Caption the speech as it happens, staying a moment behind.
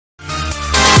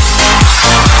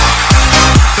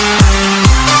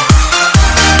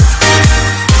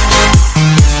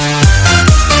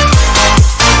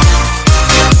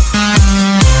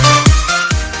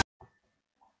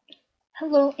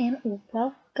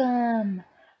welcome!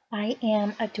 I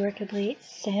am Adorkablebree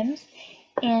Sims,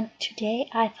 and today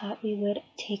I thought we would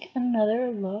take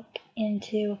another look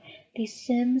into the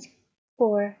Sims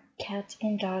 4 Cats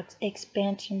and Dogs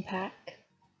expansion pack.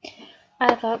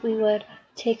 I thought we would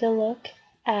take a look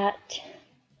at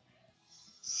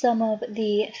some of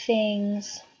the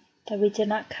things that we did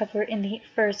not cover in the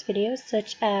first video,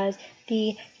 such as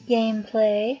the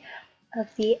gameplay of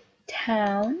the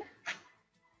town,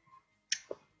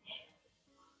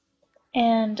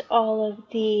 and all of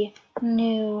the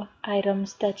new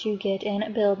items that you get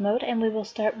in build mode. And we will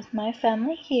start with my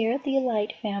family here, the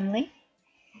Light family.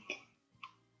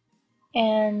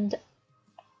 And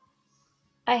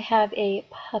I have a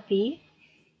puppy,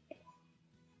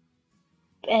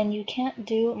 and you can't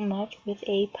do much with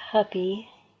a puppy.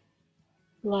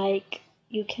 Like,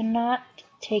 you cannot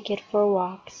take it for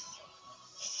walks.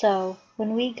 So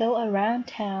when we go around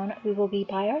town, we will be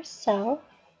by ourselves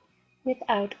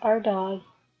without our dog.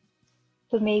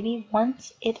 But maybe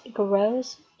once it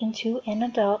grows into an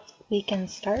adult, we can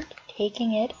start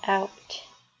taking it out.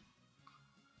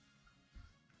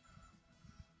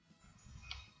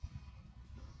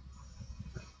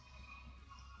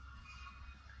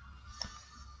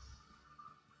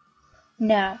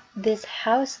 Now, this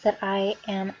house that I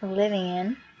am living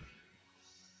in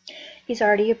is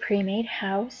already a pre-made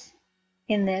house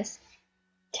in this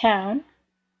town,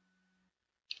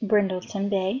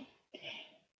 Brindleton Bay.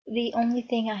 The only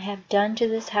thing I have done to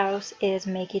this house is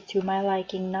make it to my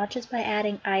liking, not just by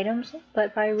adding items,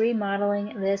 but by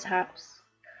remodeling this house.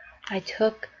 I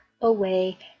took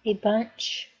away a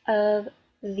bunch of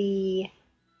the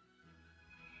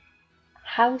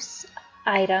house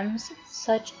items,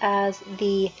 such as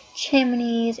the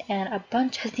chimneys and a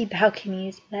bunch of the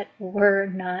balconies that were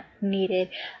not needed.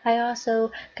 I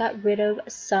also got rid of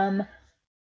some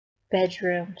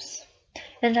bedrooms,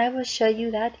 and I will show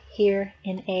you that here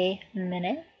in a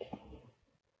minute.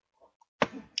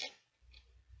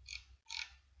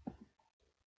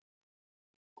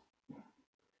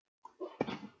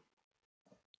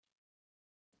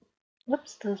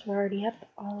 Whoops, those were already up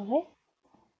all the way.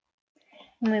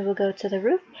 And we will go to the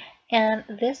roof, and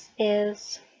this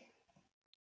is,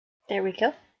 there we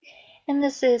go. And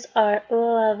this is our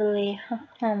lovely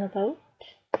home boat.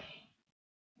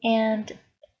 And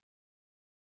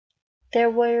there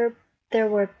were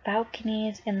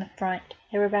balconies in the front.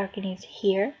 There were balconies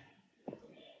here,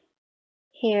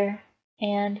 here,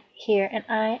 and here, and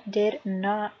I did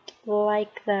not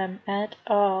like them at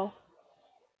all.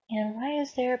 And why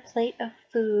is there a plate of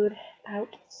food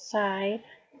outside?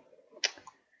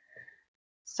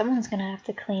 Someone's gonna have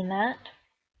to clean that.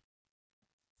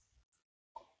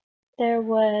 There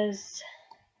was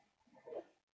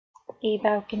a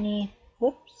balcony,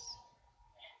 whoops.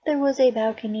 There was a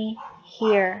balcony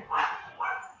here,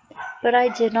 but I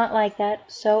did not like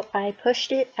that, so I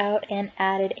pushed it out and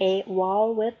added a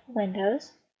wall with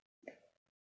windows.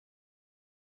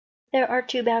 There are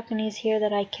two balconies here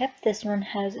that I kept. This one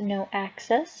has no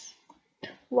access,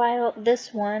 while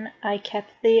this one I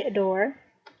kept the door.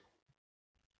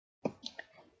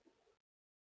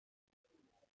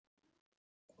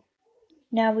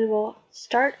 Now we will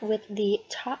start with the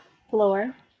top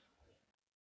floor.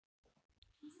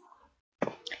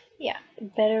 Yeah,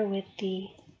 better with the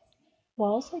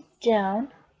walls down.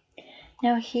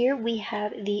 Now here we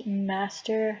have the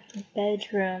master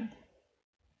bedroom.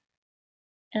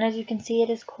 And as you can see, it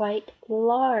is quite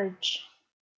large.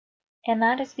 And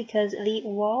that is because the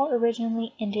wall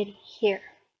originally ended here.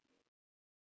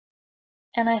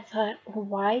 And I thought,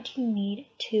 why do you need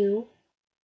two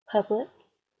public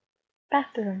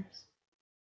bathrooms?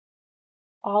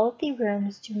 All of the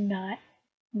rooms do not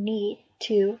need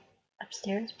two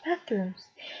upstairs bathrooms.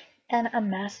 And a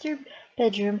master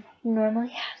bedroom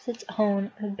normally has its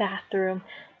own bathroom.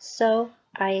 So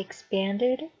I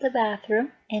expanded the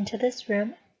bathroom into this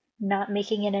room, not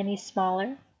making it any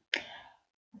smaller,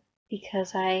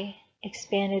 because I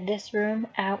expanded this room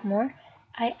out more.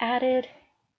 I added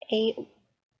a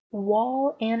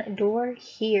wall and door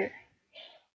here,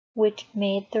 which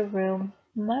made the room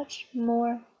much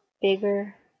more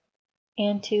bigger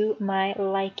and to my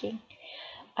liking.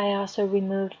 I also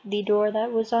removed the door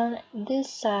that was on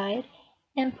this side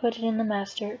and put it in the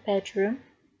master bedroom.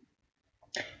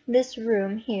 This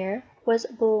room here was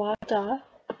blocked off.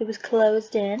 It was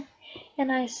closed in, and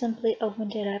I simply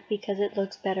opened it up because it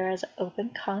looks better as an open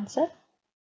concept.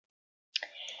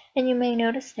 And you may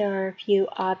notice there are a few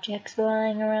objects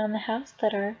lying around the house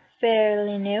that are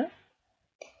fairly new,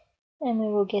 and we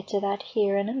will get to that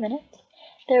here in a minute.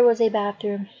 There was a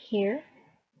bathroom here,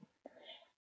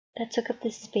 that took up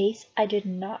this space. I did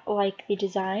not like the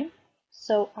design,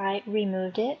 so I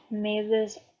removed it, made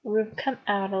this room come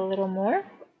out a little more,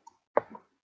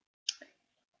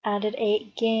 added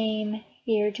a game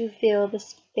here to fill the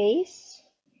space,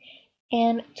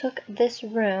 and took this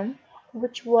room,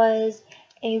 which was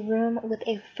a room with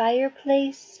a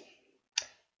fireplace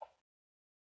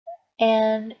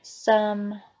and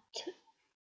some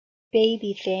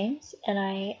baby things, and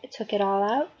I took it all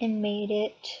out and made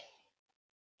it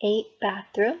a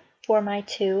bathroom for my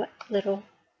two little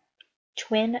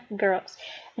twin girls.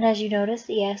 And as you notice,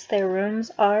 yes, their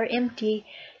rooms are empty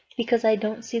because I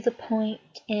don't see the point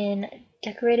in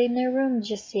decorating their room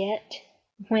just yet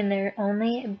when they're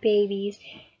only babies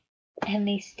and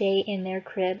they stay in their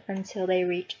crib until they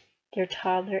reach their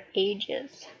toddler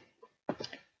ages.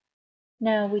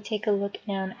 Now we take a look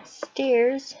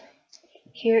downstairs.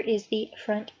 Here is the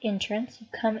front entrance. You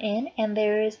come in and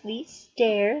there is the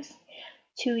stairs.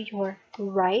 To your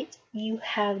right, you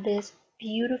have this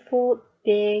beautiful,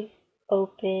 big,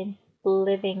 open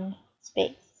living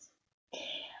space.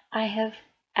 I have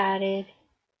added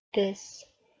this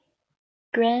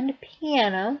grand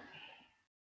piano,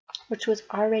 which was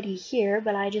already here,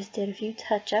 but I just did a few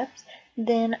touch-ups.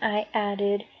 Then I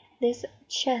added this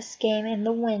chess game in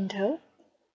the window.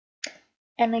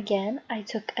 And again, I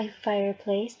took a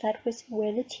fireplace that was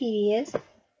where the TV is.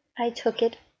 I took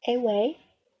it away.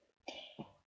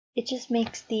 It just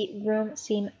makes the room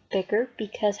seem bigger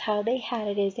because how they had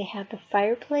it is they had the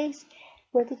fireplace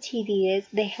where the TV is.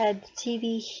 They had the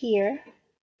TV here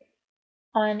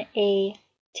on a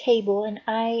table, and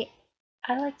I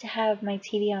like to have my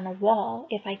TV on a wall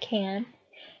if I can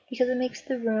because it makes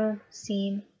the room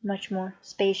seem much more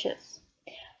spacious.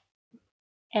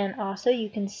 And also you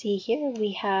can see here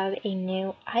we have a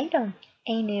new item,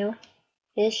 a new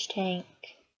fish tank.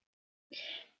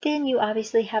 Then you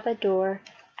obviously have a door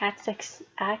accessing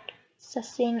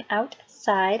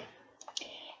outside.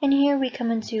 And here we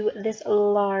come into this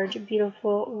large,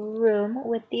 beautiful room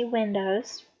with the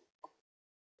windows.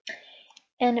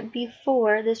 And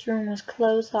before, this room was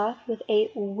closed off with a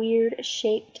weird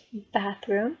shaped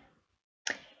bathroom.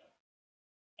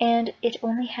 And it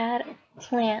only had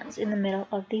plants in the middle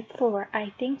of the floor.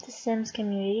 I think the Sims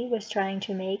community was trying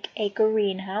to make a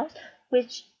greenhouse,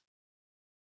 which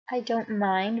I don't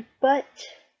mind, but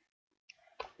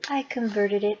I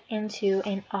converted it into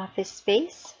an office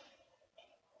space.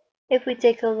 If we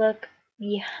take a look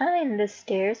behind the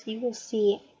stairs, you will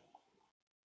see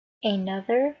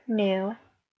another new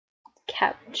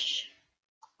couch.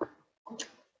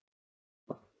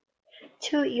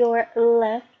 To your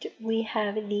left, we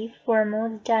have the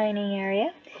formal dining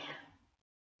area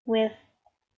with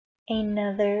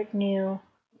another new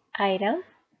item.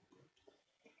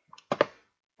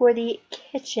 For the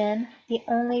kitchen, the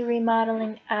only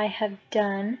remodeling I have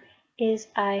done is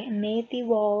I made the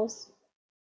walls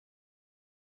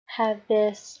have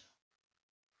this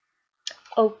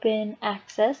open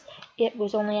access. It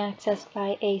was only accessed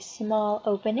by a small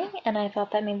opening, and I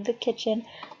thought that made the kitchen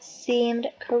seemed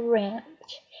cramped.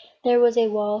 There was a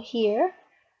wall here,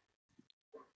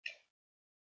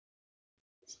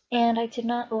 and I did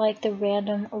not like the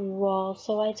random wall,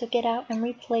 so I took it out and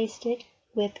replaced it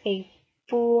with a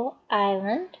full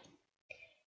island.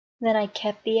 Then I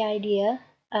kept the idea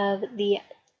of the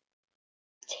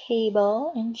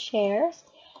table and chairs.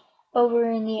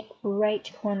 Over in the right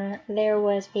corner, there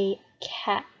was a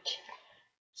cat,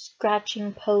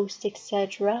 scratching post,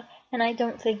 etc. And I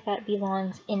don't think that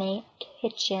belongs in a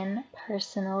kitchen,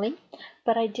 personally.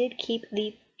 But I did keep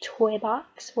the toy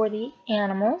box for the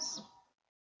animals.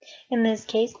 In this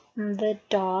case, the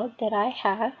dog that I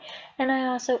have. And I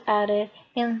also added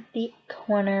in the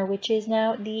corner, which is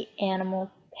now the animal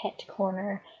pet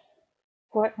corner,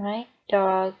 for my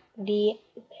dog, the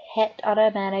pet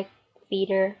automatic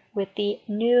feeder with the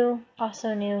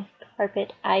also new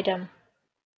carpet item.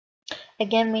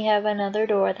 Again, we have another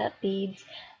door that leads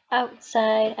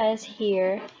outside as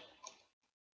here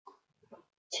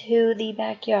to the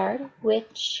backyard,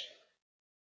 which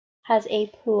has a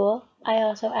pool. I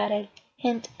also added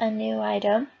a new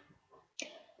item,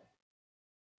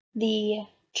 the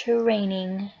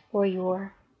training for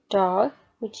your dog,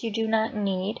 which you do not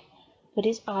need, but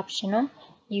is optional.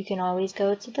 You can always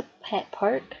go to the pet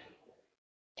park.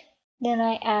 Then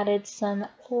I added some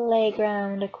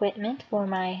playground equipment for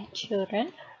my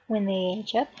children when they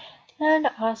age up, and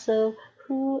also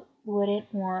who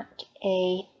wouldn't want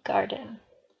a garden?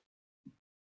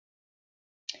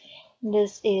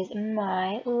 This is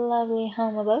my lovely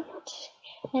home abode,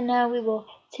 and now we will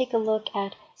take a look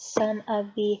at some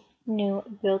of the new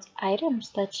built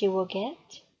items that you will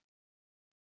get.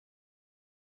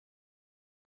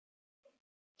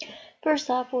 First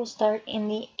off, we'll start in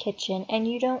the kitchen, and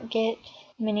you don't get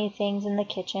many things in the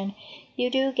kitchen. You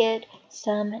do get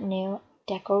some new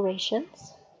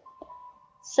decorations,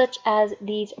 such as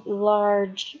these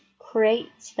large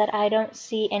crates that I don't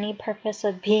see any purpose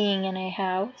of being in a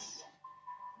house.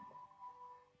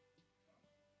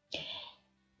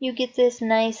 You get this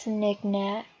nice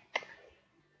knick-knack.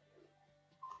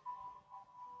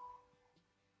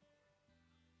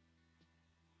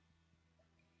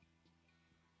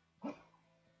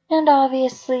 And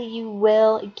obviously you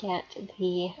will get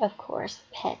the, of course,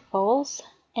 pet bowls.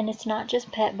 And it's not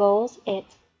just pet bowls,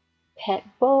 it's pet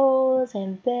bowls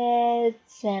and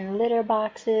beds and litter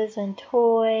boxes and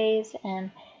toys,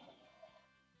 and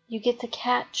you get the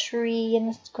cat tree and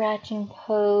the scratching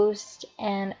post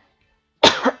and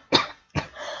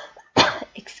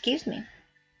excuse me.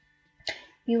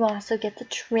 You also get the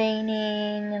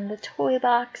training and the toy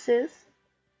boxes.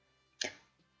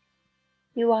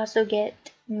 You also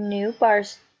get a new bar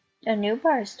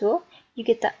stool. You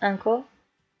get the Uncle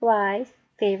Fly's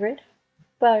favorite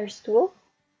bar stool.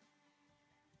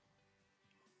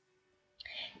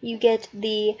 You get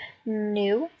the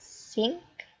new sink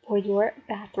for your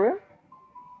bathroom.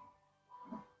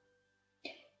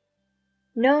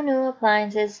 No new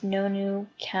appliances, no new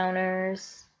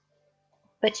counters,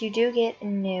 but you do get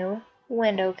new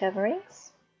window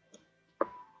coverings.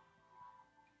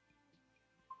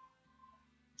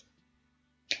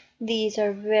 These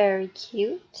are very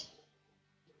cute.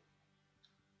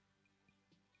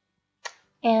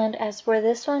 And as for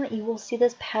this one, you will see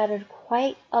this patterned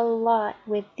quite a lot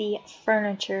with the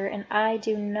furniture, and I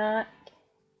don't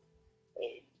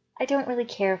really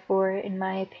care for it, in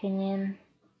my opinion.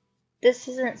 This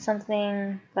isn't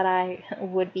something that I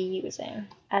would be using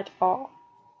at all.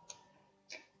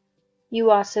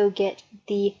 You also get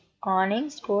the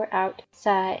awnings for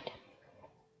outside.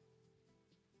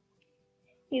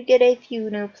 You get a few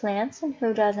new plants, and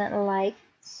who doesn't like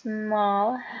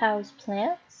small house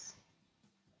plants?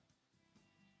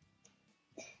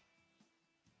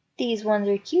 These ones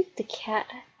are cute, the cat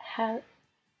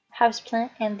houseplant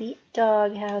and the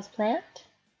dog houseplant.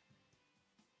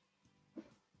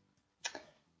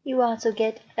 You also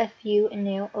get a few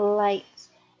new lights,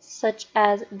 such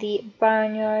as the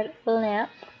barnyard lamp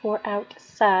for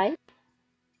outside.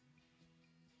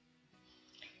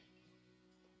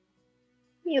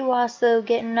 You also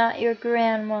get not your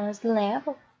grandma's lamp,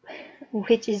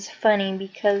 which is funny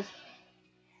because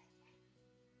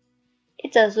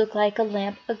it does look like a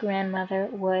lamp a grandmother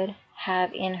would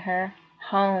have in her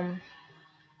home.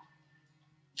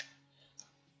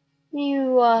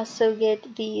 You also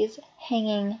get these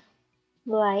hanging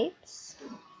lights.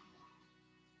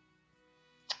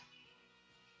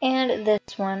 And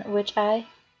this one, which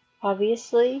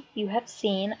obviously you have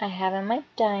seen, I have in my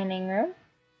dining room.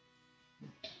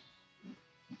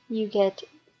 You get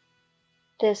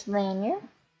this lanyard,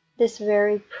 this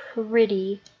very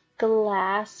pretty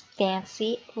glass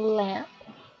fancy lamp,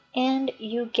 and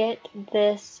you get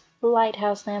this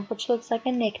lighthouse lamp, which looks like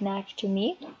a knick-knack to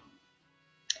me.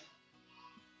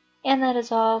 And that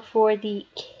is all for the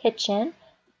kitchen.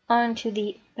 On to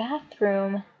the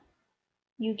bathroom.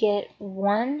 You get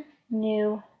one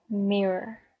new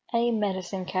mirror, a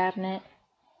medicine cabinet.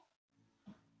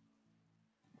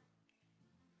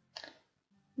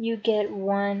 You get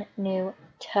one new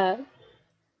tub.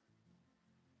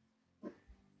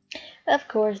 Of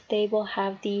course, they will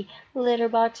have the litter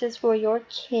boxes for your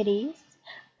kitties,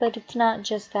 but it's not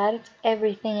just that, it's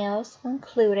everything else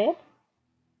included.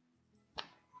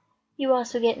 You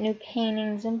also get new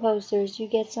paintings and posters. You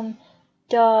get some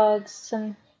dogs,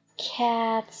 some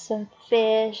cats, some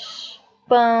fish,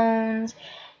 bones.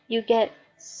 You get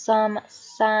some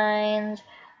signs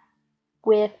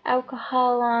with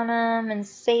alcohol on them and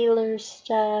sailor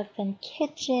stuff and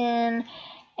kitchen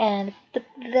and the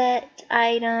vet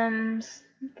items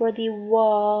for the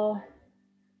wall.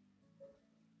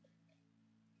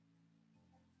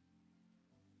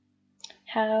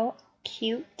 How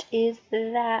cute is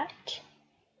that?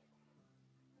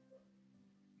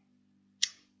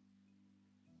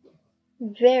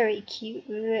 Very cute,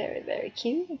 very, very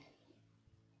cute.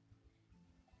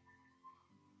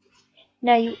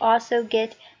 Now you also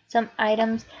get some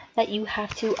items that you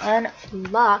have to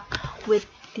unlock with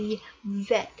the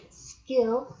vet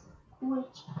skills, which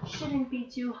shouldn't be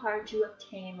too hard to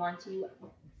obtain once you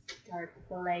start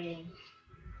playing.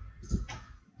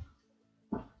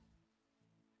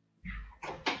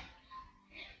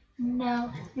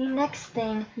 Now, the next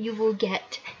thing you will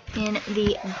get in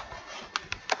the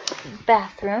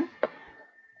bathroom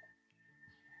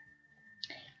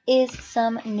is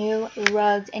some new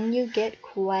rugs, and you get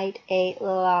quite a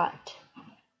lot.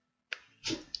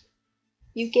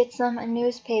 You get some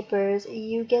newspapers,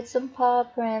 you get some paw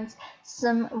prints,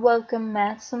 some welcome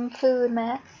mats, some food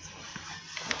mats.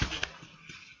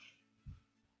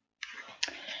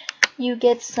 You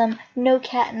get some no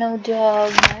cat, no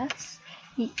dog mats.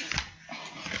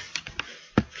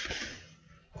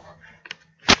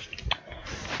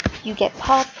 You get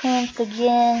paw prints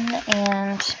again,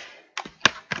 and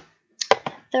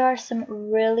there are some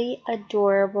really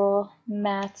adorable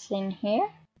mats in here,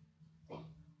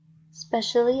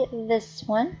 especially this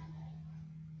one.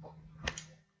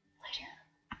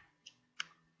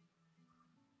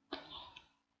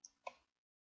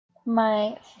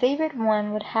 My favorite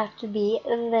one would have to be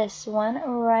this one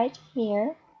right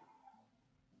here.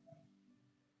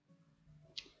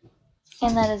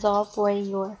 And that is all for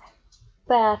your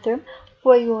bathroom.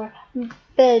 For your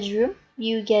bedroom,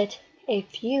 you get a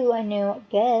few new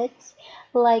beds,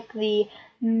 like the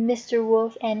Mr.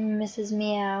 Wolf and Mrs.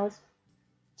 Meow's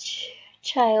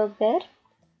child bed.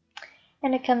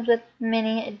 And it comes with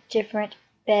many different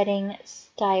bedding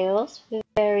styles.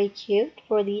 Very cute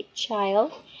for the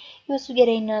child. You also get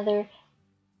another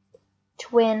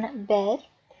twin bed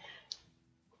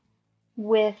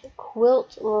with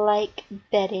quilt-like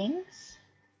beddings.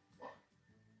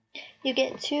 You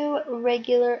get 2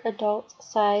 regular adult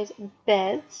size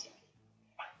beds.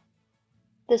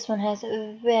 This one has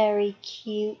very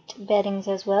cute beddings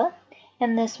as well.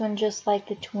 And this one, just like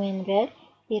the twin bed,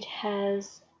 it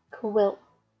has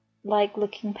quilt-like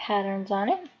looking patterns on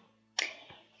it.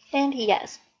 And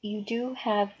yes, you do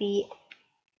have the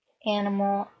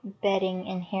animal bedding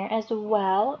in here as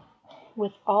well,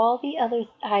 with all the other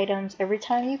items. Every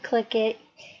time you click it,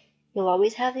 you'll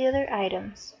always have the other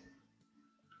items.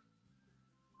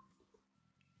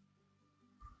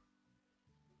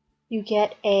 You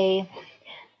get a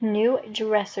new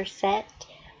dresser set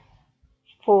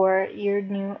for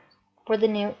the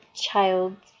new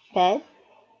child's bed.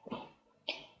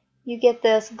 You get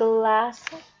this glass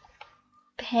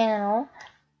panel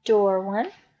door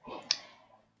one,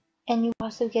 and you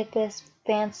also get this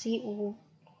fancy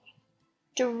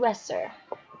dresser.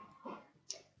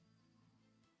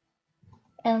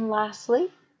 And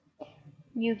lastly,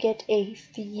 you get a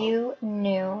few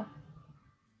new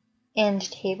end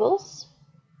tables.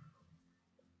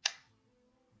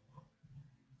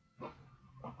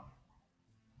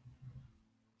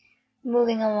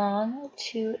 Moving along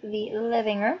to the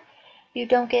living room. You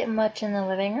don't get much in the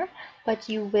living room, but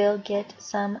you will get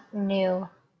some new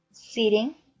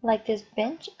seating, like this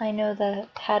bench. I know the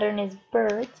pattern is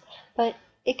birds, but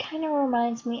it kind of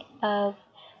reminds me of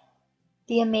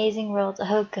The Amazing World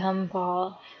of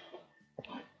Gumball.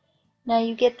 Now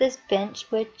you get this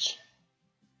bench, which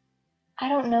I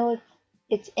don't know if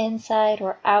it's inside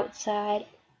or outside,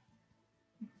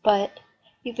 but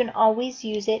you can always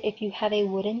use it if you have a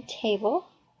wooden table.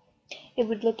 It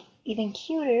would look even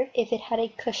cuter if it had a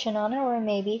cushion on it, or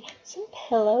maybe some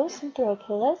pillows, some throw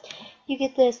pillows. You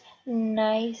get this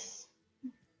nice,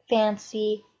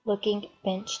 fancy looking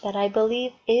bench that I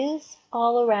believe is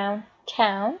all around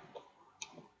town.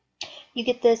 You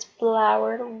get this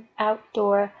flowered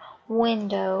outdoor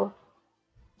window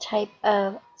type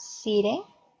of seating.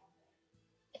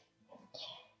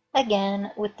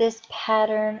 Again, with this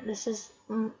pattern,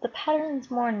 the pattern's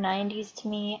more 90s to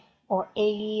me, or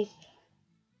 80s.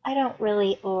 I don't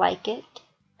really like it.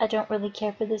 I don't really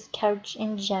care for this couch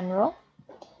in general.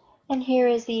 And here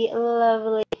is the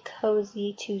lovely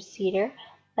cozy 2-seater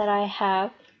that I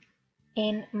have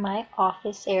in my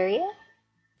office area.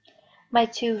 My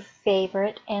 2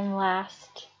 favorite and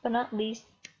last but not least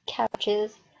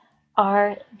couches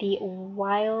are the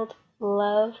Wild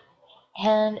Love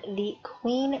and the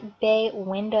Queen Bay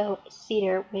window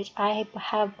seater, which I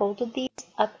have both of these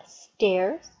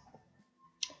upstairs.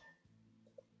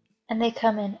 And they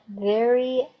come in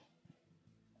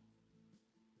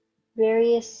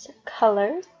various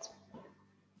colors.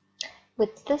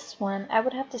 With this one, I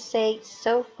would have to say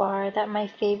so far that my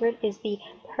favorite is the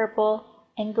purple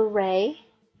and gray.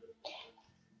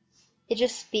 It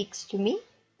just speaks to me.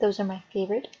 Those are my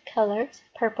favorite colors,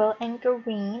 purple and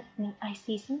green, and I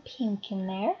see some pink in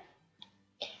there.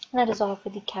 And that is all for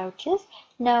the couches.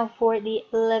 Now for the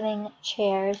living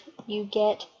chairs, you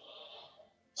get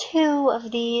 2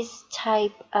 of these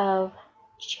type of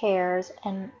chairs,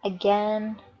 and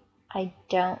again, I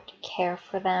don't care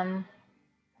for them.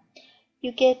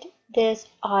 You get this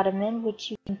ottoman,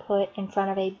 which you can put in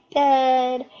front of a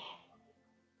bed,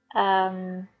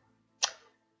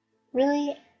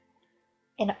 really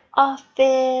in an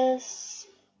office,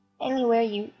 anywhere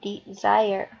you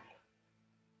desire.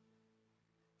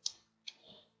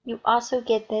 You also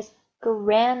get this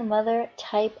grandmother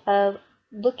type of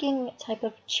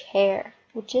chair,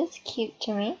 which is cute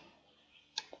to me.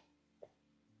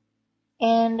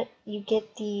 And you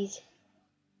get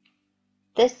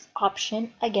this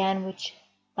option again, which,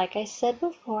 like I said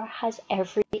before, has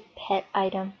every pet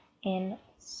item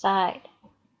inside.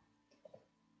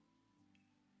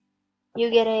 You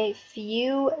get a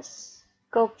few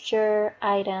sculpture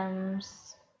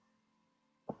items,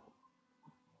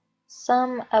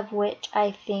 some of which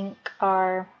I think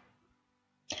are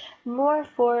more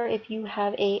for if you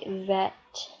have a vet.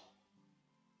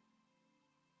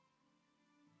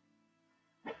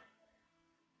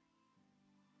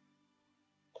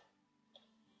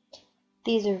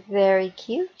 These are very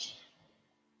cute.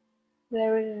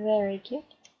 Very, very cute.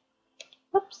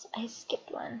 Whoops, I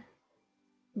skipped one.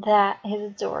 That is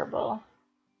adorable.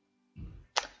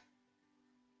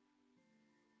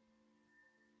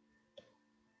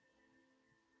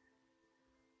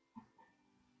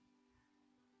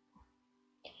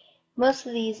 Most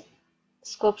of these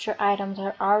sculpture items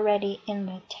are already in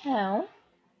the town.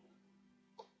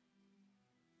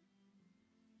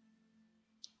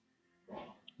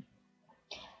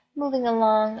 Moving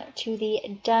along to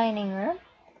the dining room,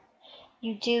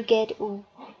 you do get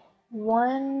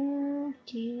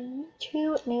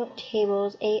two new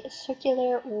tables, a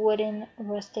circular wooden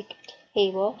rustic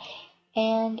table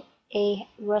and a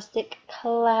rustic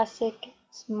classic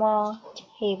small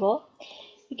table.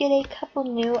 You get a couple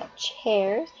new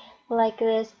chairs, like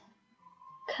this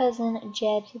Cousin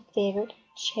Jed's favorite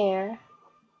chair,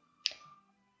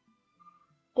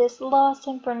 this Lost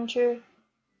in Furniture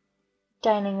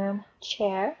dining room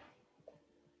chair,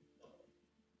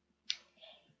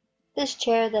 this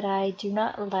chair that I do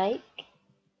not like,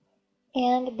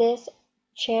 and this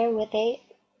chair with a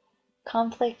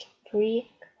conflict-free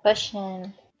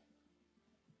cushion.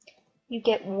 You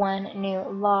get one new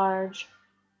large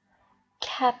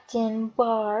Captain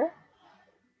bar,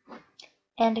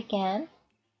 and again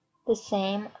the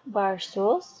same bar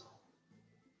stools.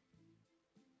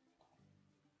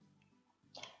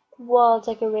 Wall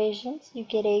decorations, you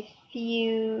get a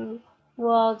few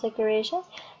wall decorations,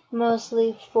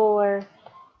 mostly for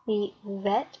the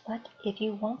vet, but if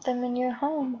you want them in your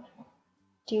home,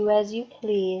 do as you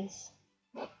please.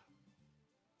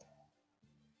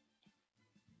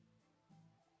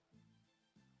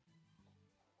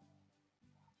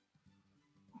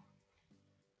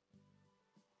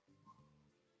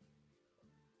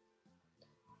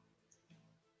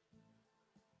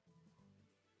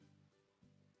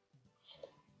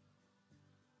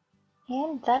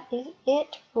 And that is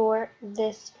it for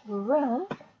this room.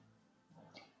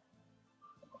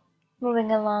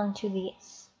 Moving along to the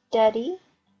study,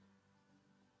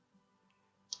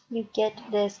 you get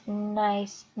this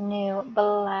nice new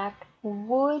black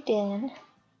wooden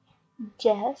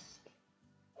desk.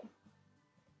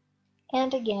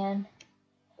 And again,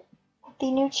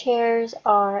 the new chairs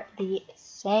are the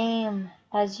same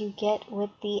as you get with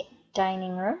the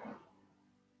dining room.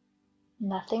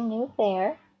 Nothing new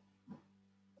there.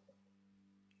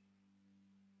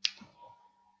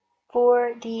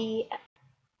 For the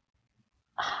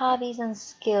hobbies and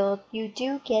skills, you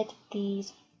do get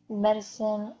these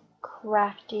medicine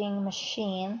crafting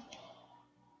machines.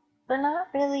 They're not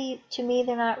really, to me,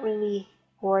 they're not really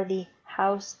for the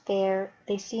house there.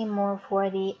 They seem more for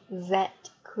the vet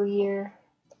career.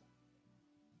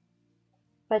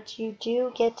 But you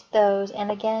do get those, and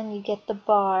again, you get the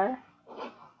bar.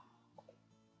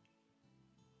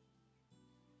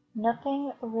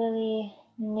 Nothing really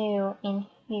new in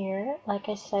here. Like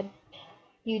I said,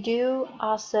 you do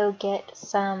also get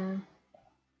some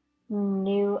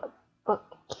new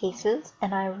bookcases,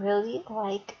 and I really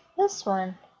like this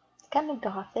one. It's kind of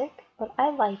gothic, but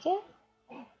I like it.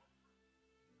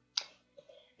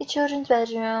 The children's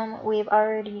bedroom, we've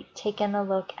already taken a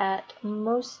look at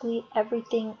mostly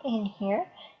everything in here,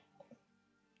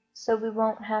 so we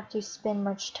won't have to spend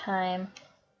much time.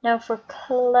 Now for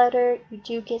clutter, you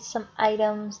do get some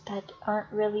items that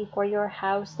aren't really for your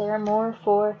house. They are more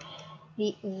for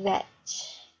the vet.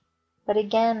 But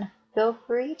again, feel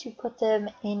free to put them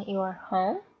in your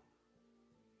home.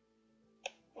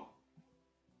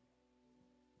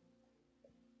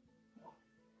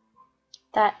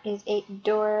 That is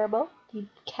adorable. The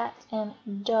cats and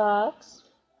dogs.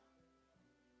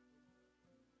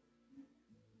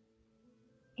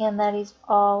 And that is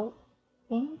all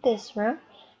in this room.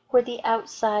 For the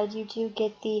outside, you do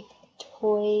get the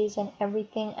toys and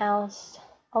everything else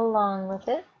along with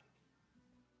it.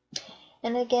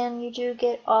 And again, you do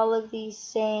get all of these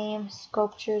same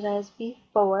sculptures as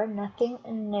before, nothing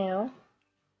new.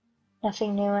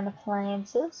 Nothing new in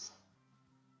appliances.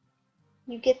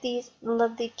 You get these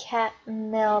lovely cat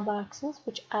mailboxes,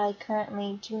 which I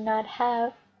currently do not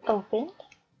have opened.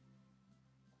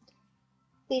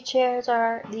 The chairs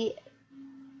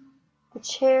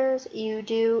you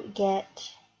do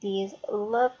get these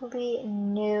lovely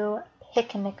new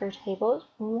picnicker tables,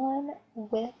 one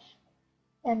with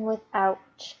and without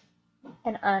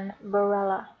an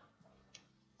umbrella.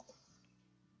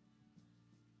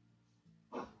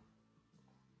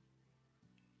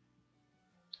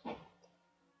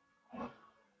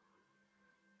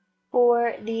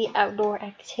 For the outdoor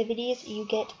activities, you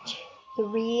get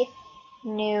 3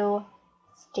 new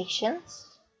stations.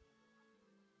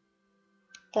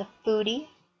 The foodie,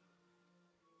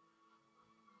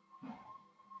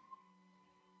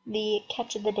 the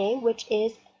catch of the day, which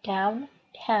is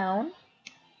downtown,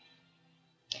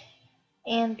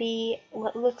 and the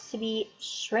what looks to be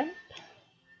shrimp.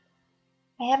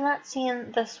 I have not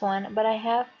seen this one, but I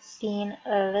have seen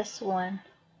this one,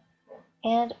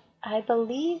 and I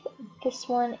believe this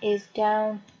one is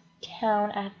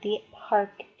downtown at the park.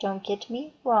 Don't get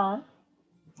me wrong.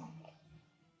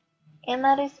 And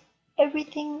that is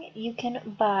everything you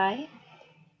can buy.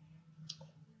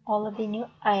 All of the new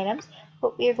items.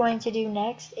 What we are going to do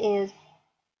next is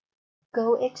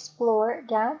go explore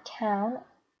downtown.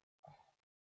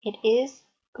 It is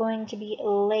going to be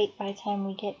late by the time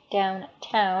we get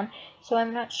downtown, so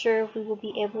I'm not sure if we will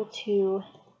be able to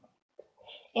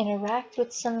interact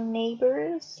with some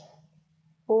neighbors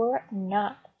or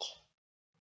not.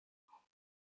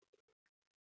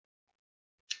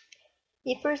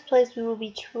 The first place we will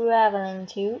be traveling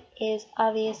to is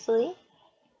obviously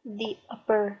the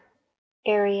upper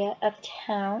area of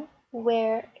town,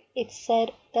 where it's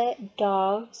said that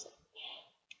dogs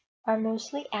are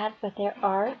mostly at, but there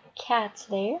are cats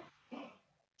there.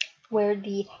 Where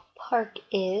the park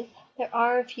is, there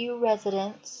are a few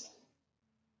residents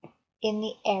in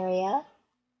the area,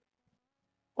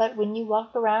 but when you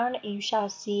walk around, you shall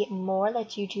see more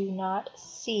that you do not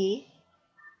see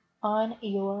on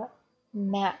your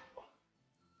map.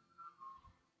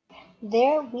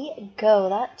 There we go.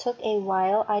 That took a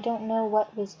while. I don't know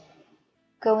what was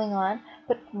going on,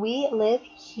 but we live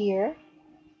here,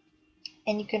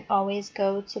 and you can always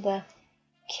go to the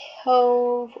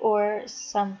cove or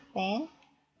something.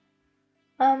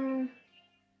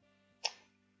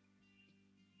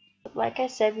 Like I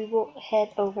said, we will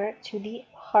head over to the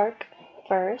park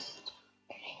first,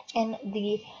 and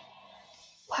the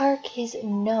park is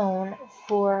known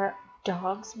for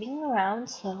dogs being around,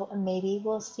 so maybe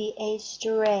we'll see a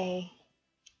stray.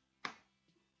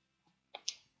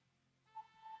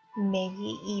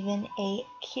 Maybe even a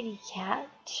kitty cat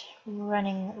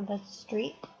running the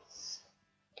streets.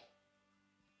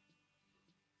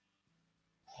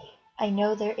 I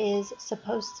know there is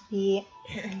supposed to be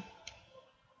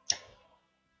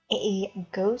a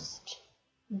ghost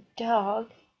dog.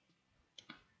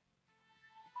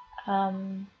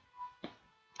 I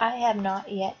have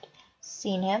not yet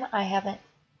seen him. I haven't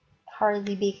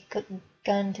hardly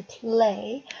begun to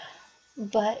play,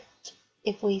 but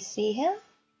if we see him,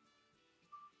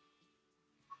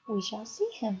 we shall see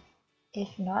him.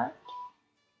 If not,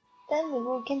 then we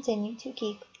will continue to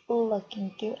keep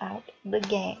looking throughout the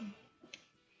game.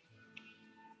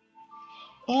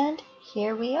 And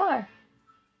here we are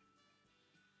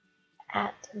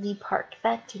at the park.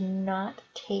 That did not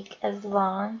take as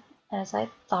long as I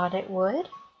thought it would.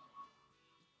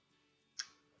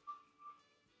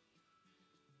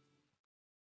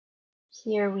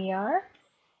 Here we are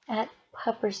at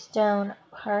Pepperstone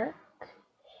Park.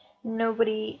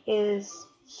 Nobody is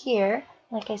here.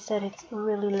 Like I said, it's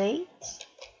really late,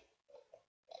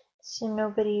 so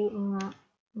nobody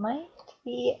might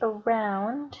be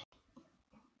around.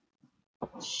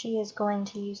 She is going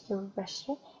to use the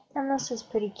restroom, and this is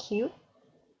pretty cute.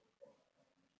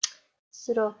 This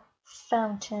little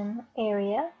fountain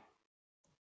area.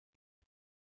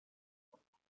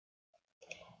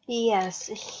 Yes,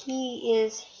 he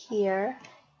is here.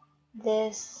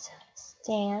 This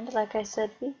stand, like I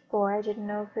said before, I didn't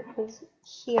know if it was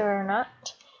here or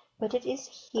not, but it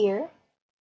is here.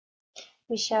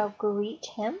 We shall greet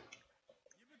him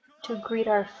to greet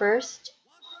our first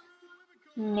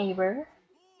neighbor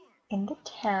in the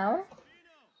town.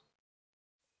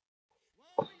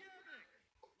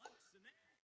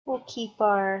 We'll keep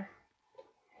our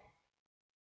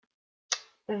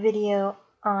video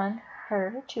on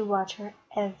her to watch her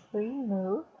every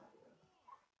move.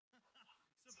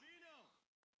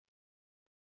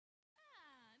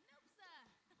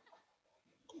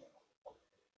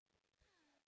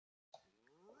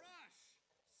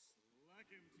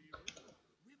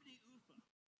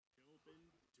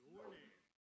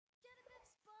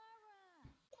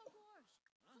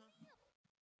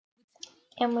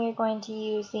 And we're going to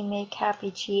use the make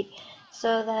happy cheat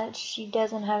so that she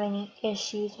doesn't have any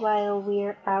issues while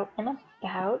we're out and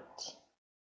about.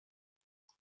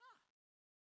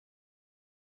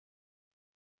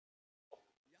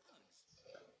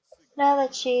 Now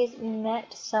that she's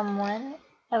met someone,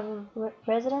 a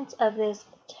resident of this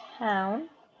town,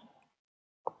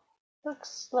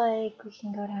 looks like we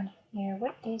can go down here.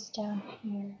 What is down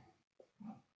here?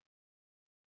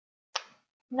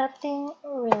 Nothing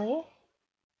really.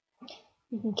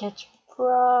 You can catch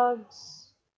frogs.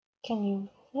 Can you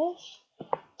fish?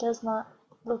 Does not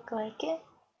look like it.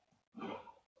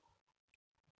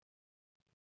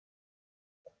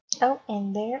 Oh,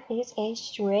 and there is a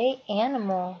stray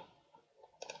animal.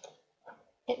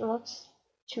 It looks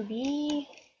to be,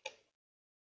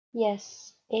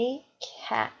 yes, a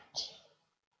cat.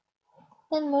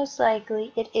 And most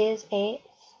likely it is a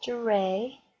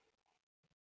stray.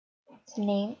 Its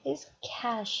name is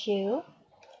Cashew.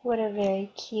 What a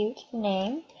very cute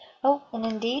name. Oh, and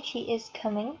indeed he is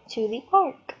coming to the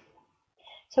park.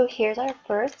 So here's our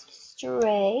first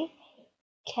stray,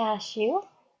 Cashew.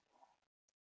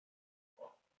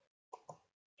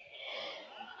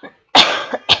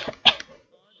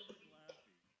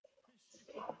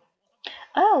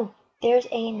 Oh, there's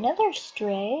another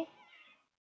stray.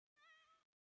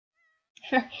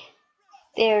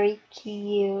 Very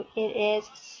cute. It is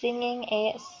singing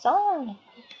a song.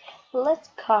 Let's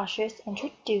cautious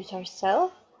introduce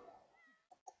ourselves.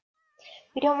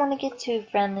 We don't want to get too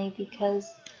friendly because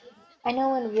I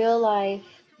know in real life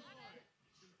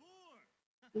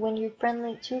when you're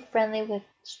too friendly with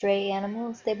stray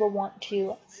animals, they will want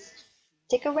to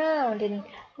stick around, and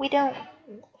we don't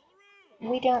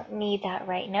need that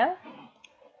right now.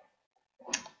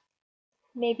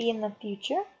 Maybe in the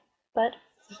future, but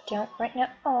we don't right now.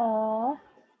 Aww,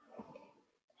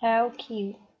 how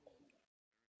cute.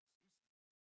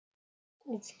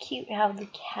 It's cute how the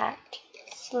cat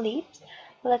sleeps.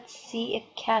 Let's see if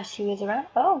Cashew is around.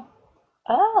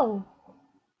 Oh,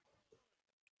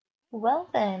 well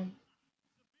then.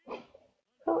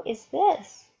 Who is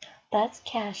this? That's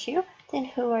Cashew. Then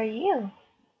who are you?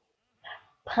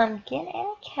 Pumpkin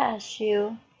and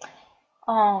Cashew.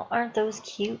 Oh, aren't those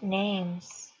cute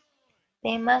names?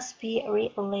 They must be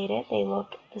related. They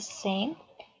look the same.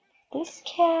 This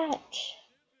cat.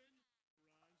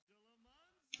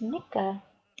 Nika.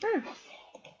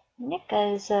 Nika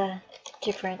is a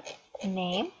different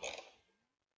name.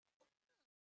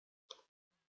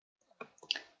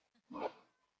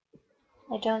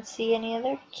 I don't see any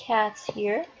other cats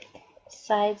here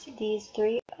besides these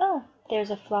three. Oh, there's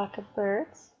a flock of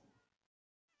birds.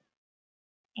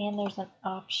 And there's an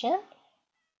option.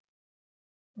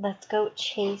 Let's go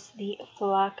chase the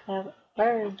flock of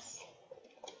birds.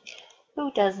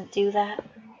 Who doesn't do that?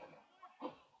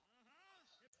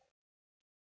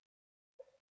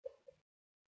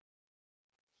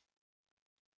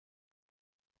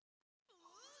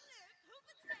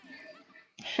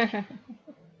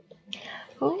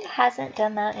 Who hasn't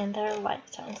done that in their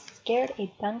lifetime? Scared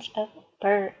a bunch of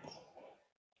birds.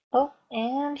 Oh,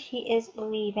 and he is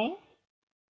leaving.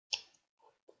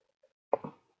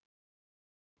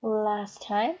 Last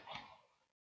time,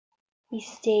 he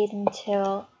stayed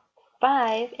until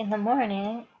 5 in the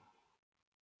morning,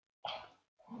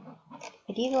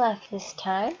 but he left this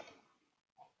time.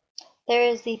 There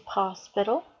is the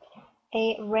hospital,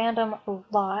 a random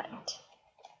lot.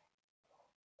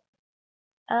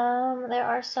 There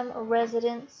are some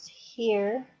residents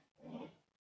here.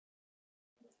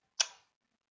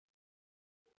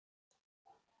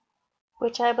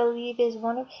 Which I believe is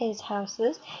one of his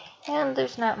houses, and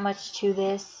there's not much to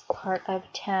this part of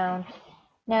town.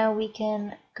 Now we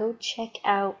can go check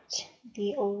out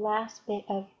the last bit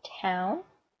of town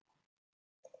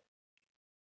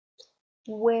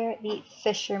where the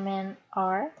fishermen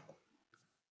are.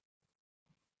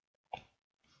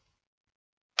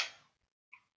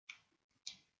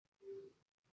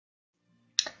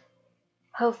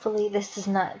 Hopefully this does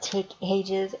not take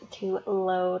ages to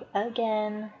load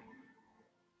again.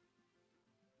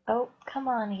 Oh, come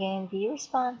on game, be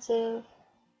responsive.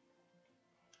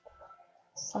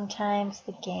 Sometimes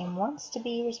the game wants to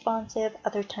be responsive,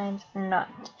 other times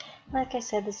not. Like I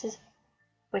said, this is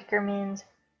Wickerman's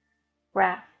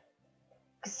raft.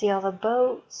 You can see all the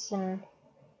boats and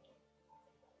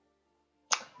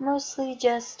mostly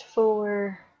just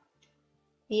for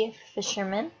the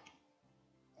fishermen.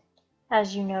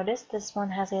 As you notice, this one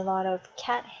has a lot of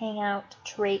cat hangout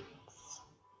traits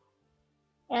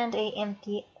and a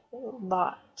empty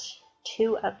lot,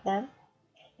 2 of them.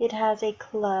 It has a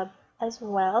club as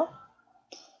well.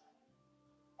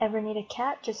 Ever need a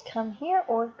cat, just come here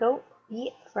or go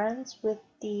be friends with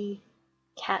the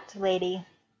cat lady.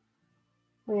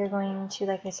 We are going to,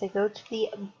 like I said, go to the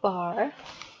bar,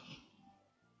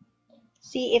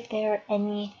 see if there are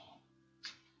any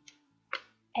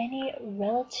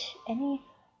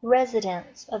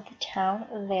residents of the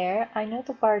town there. I know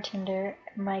the bartender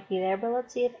might be there, but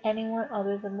let's see if anyone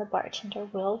other than the bartender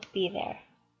will be there.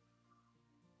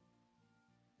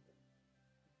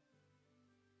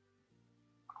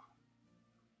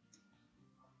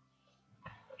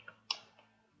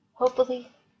 Hopefully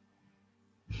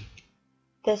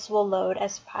this will load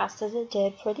as fast as it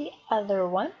did for the other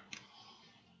one.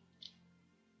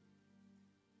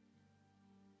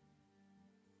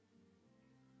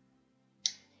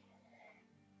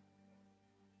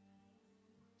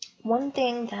 One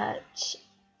thing that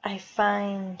I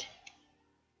find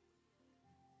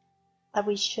that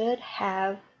we should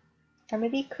have, or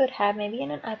maybe could have, maybe in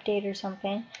an update or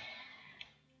something,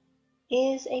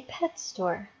 is a pet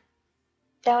store.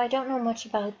 Now, I don't know much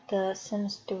about The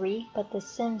Sims 3, but The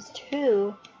Sims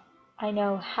 2, I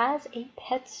know, has a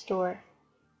pet store.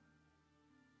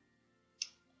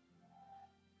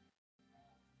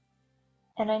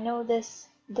 And I know this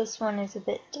one is a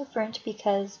bit different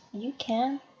because you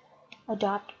can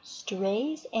adopt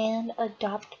strays and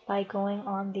adopt by going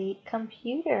on the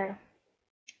computer.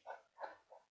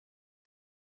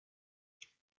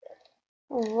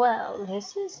 Well,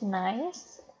 this is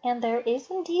nice, and there is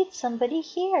indeed somebody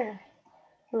here.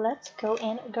 Let's go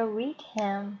and greet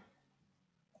him.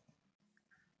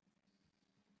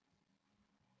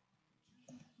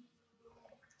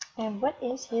 And what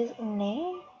is his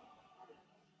name?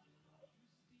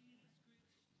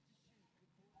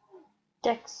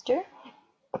 Dexter.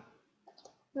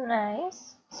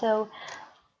 Nice. So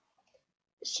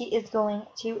she is going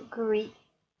to greet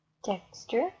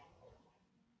Dexter,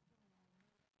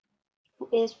 who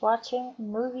is watching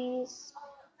movies.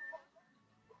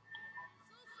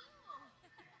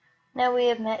 Now we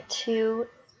have met two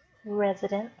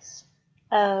residents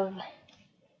of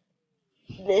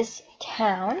this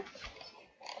town.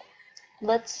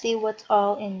 Let's see what's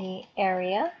all in the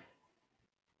area.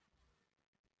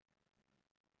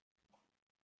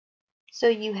 So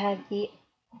you have the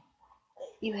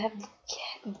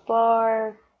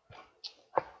bar,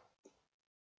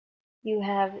 you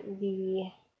have the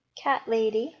cat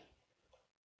lady,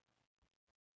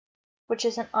 which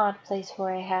is an odd place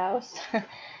for a house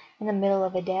in the middle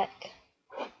of a deck.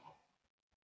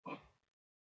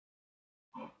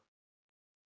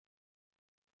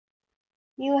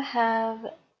 You have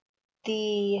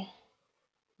the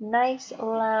nice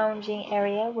lounging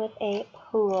area with a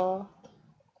pool.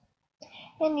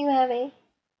 And you have a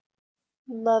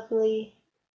lovely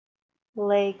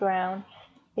playground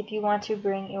if you want to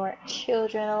bring your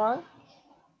children along.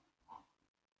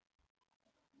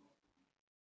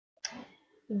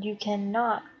 You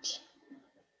cannot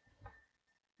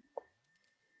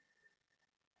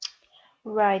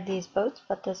ride these boats,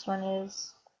 but this one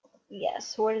is,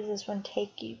 yes, where does this one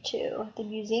take you to? The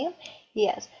museum?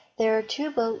 Yes, there are two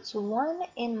boats, one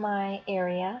in my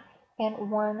area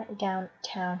and one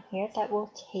downtown here that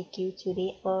will take you to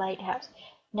the lighthouse.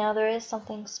 Now there is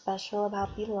something special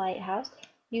about the lighthouse.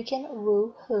 You can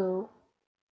woo-hoo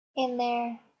in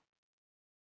there.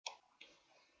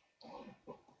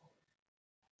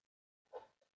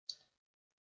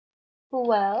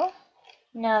 Well,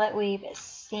 now that we've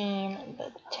seen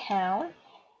the town,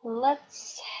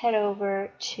 let's head over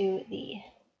to the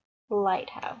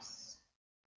lighthouse.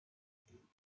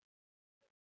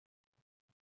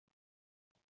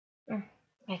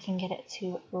 I can get it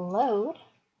to load.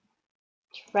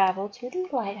 Travel to the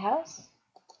lighthouse.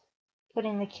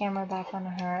 Putting the camera back on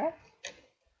her.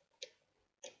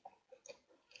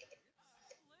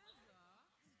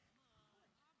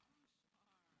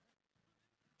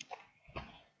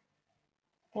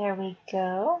 There we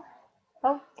go.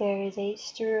 Oh, there is a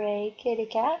stray kitty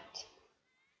cat.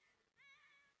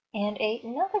 And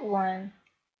another one.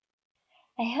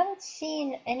 I haven't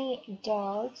seen any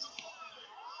dogs.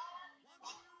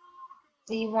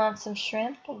 Do you want some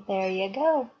shrimp? There you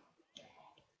go.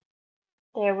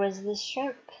 There was the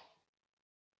shrimp.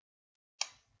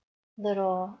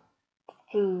 Little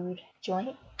food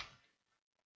joint.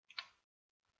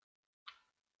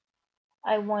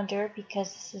 I wonder,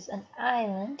 because this is an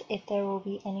island, if there will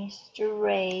be any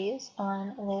strays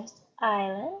on this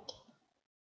island.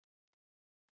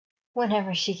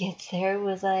 Whenever she gets there, it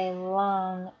was a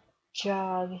long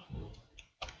jog.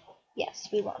 Yes,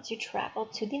 we want to travel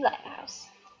to the lighthouse.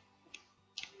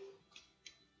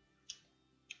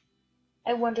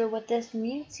 I wonder what this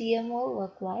museum will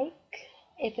look like.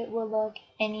 if it will look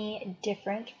any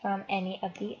different from any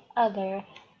of the other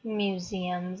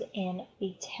museums in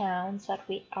the towns that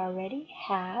we already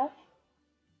have.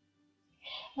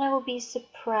 And I will be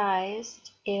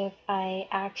surprised if I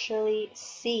actually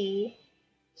see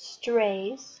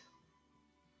strays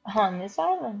on this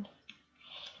island.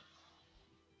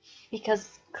 Because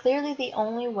clearly the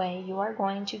only way you are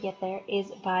going to get there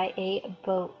is by a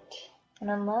boat. And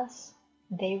unless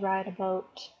they ride a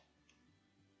boat,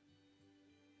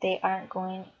 they aren't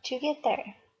going to get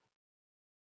there.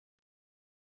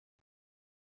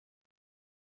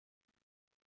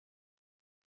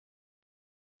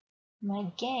 My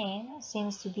game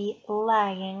seems to be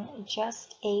lagging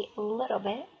just a little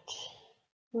bit.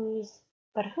 Whose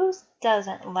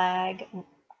doesn't lag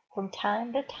from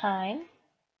time to time?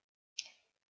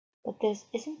 But this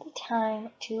isn't the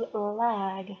time to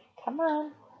lag. Come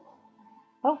on.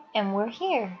 Oh, and we're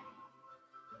here.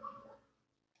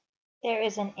 There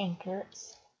is an anchor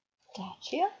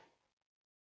statue.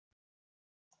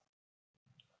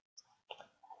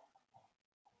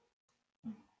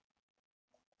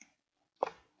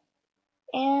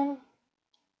 And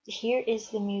here is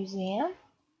the museum.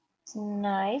 It's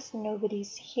nice.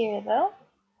 Nobody's here though.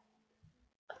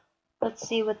 Let's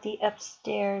see what the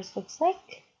upstairs looks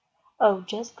like. Oh,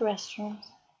 just restrooms.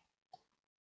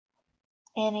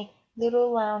 And a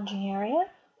little lounging area.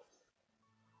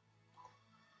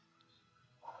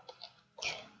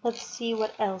 Let's see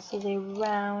what else is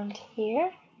around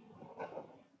here.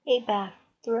 A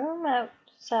bathroom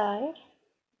outside.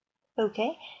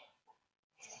 Okay.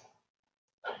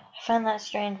 I find that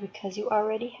strange because you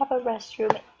already have a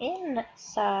restroom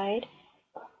inside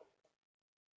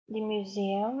the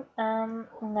museum.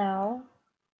 No.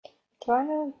 There are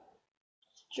no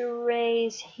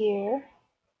strays here.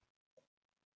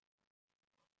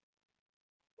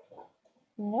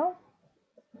 No.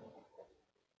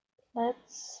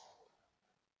 Let's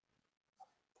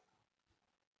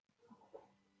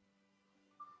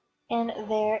and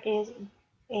there is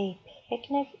a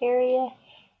picnic area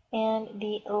and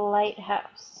the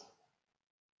lighthouse.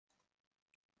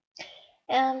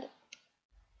 And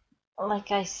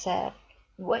like I said,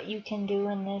 what you can do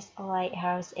in this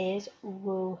lighthouse is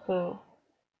woohoo.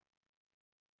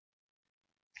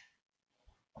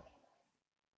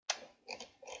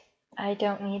 I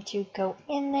don't need to go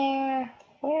in there.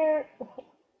 Where?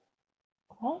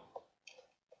 What?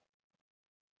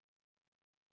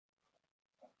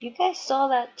 You guys saw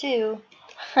that too.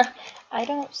 I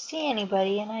don't see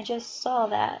anybody and I just saw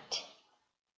that.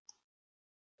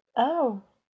 Oh.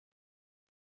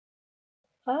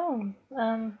 Oh,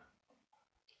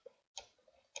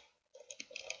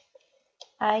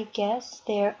 I guess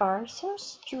there are some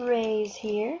strays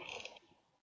here.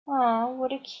 Aw,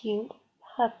 what a cute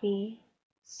puppy.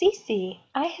 Cece.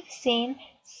 I have seen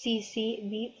Cece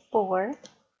before.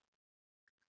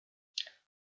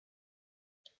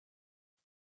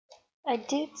 I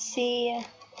did see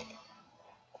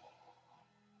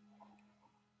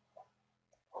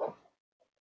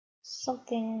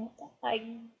something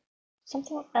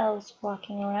else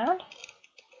walking around.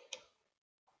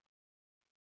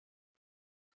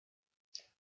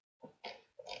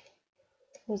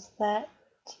 Was that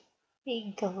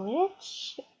a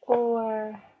glitch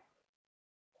or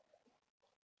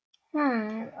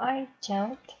I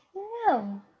don't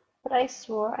know. But I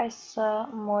swore I saw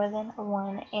more than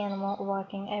one animal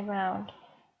walking around.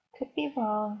 Could be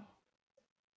wrong.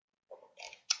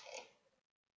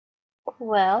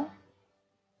 Well,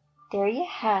 there you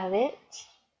have it.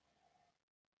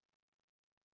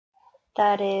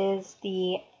 That is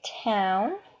the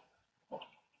town.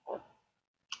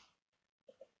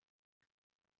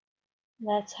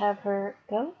 Let's have her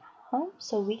go home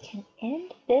so we can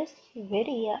end this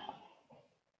video.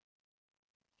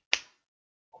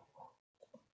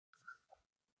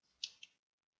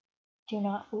 Do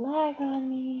not lag on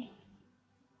me.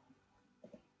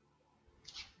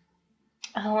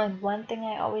 Oh, and one thing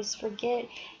I always forget,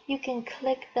 you can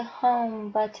click the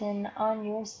home button on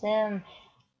your sim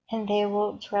and they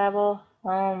will travel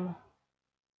home.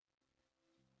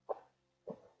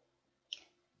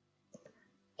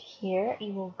 Here,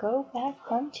 you will go back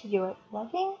home to your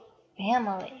loving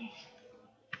family.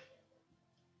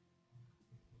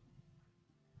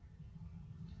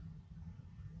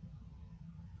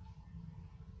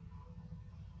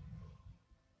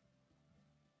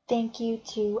 Thank you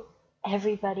to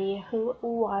everybody who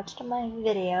watched my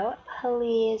video.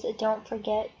 Please don't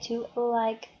forget to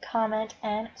like, comment,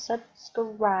 and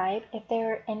subscribe. If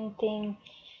there are anything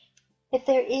If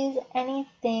there is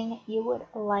anything you would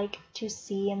like to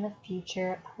see in the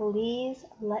future, please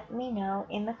let me know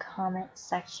in the comment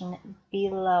section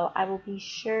below. I will be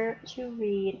sure to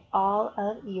read all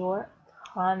of your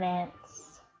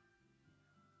comments.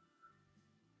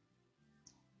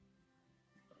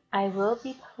 I will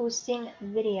be posting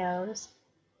videos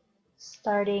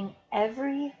starting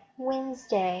every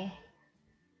Wednesday.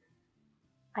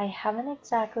 I haven't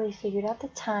exactly figured out the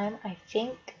time. I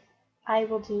think I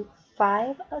will do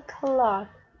 5 o'clock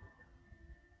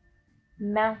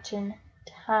Mountain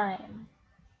Time.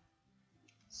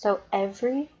 So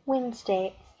every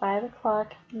Wednesday, 5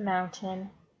 o'clock Mountain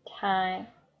Time.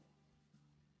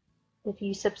 If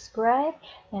you subscribe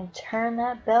and turn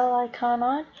that bell icon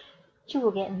on, you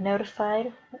will get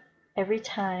notified every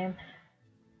time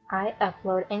I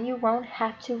upload, and you won't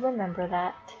have to remember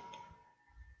that.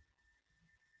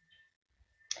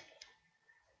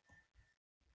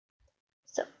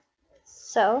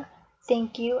 So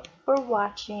thank you for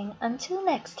watching. Until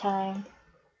next time.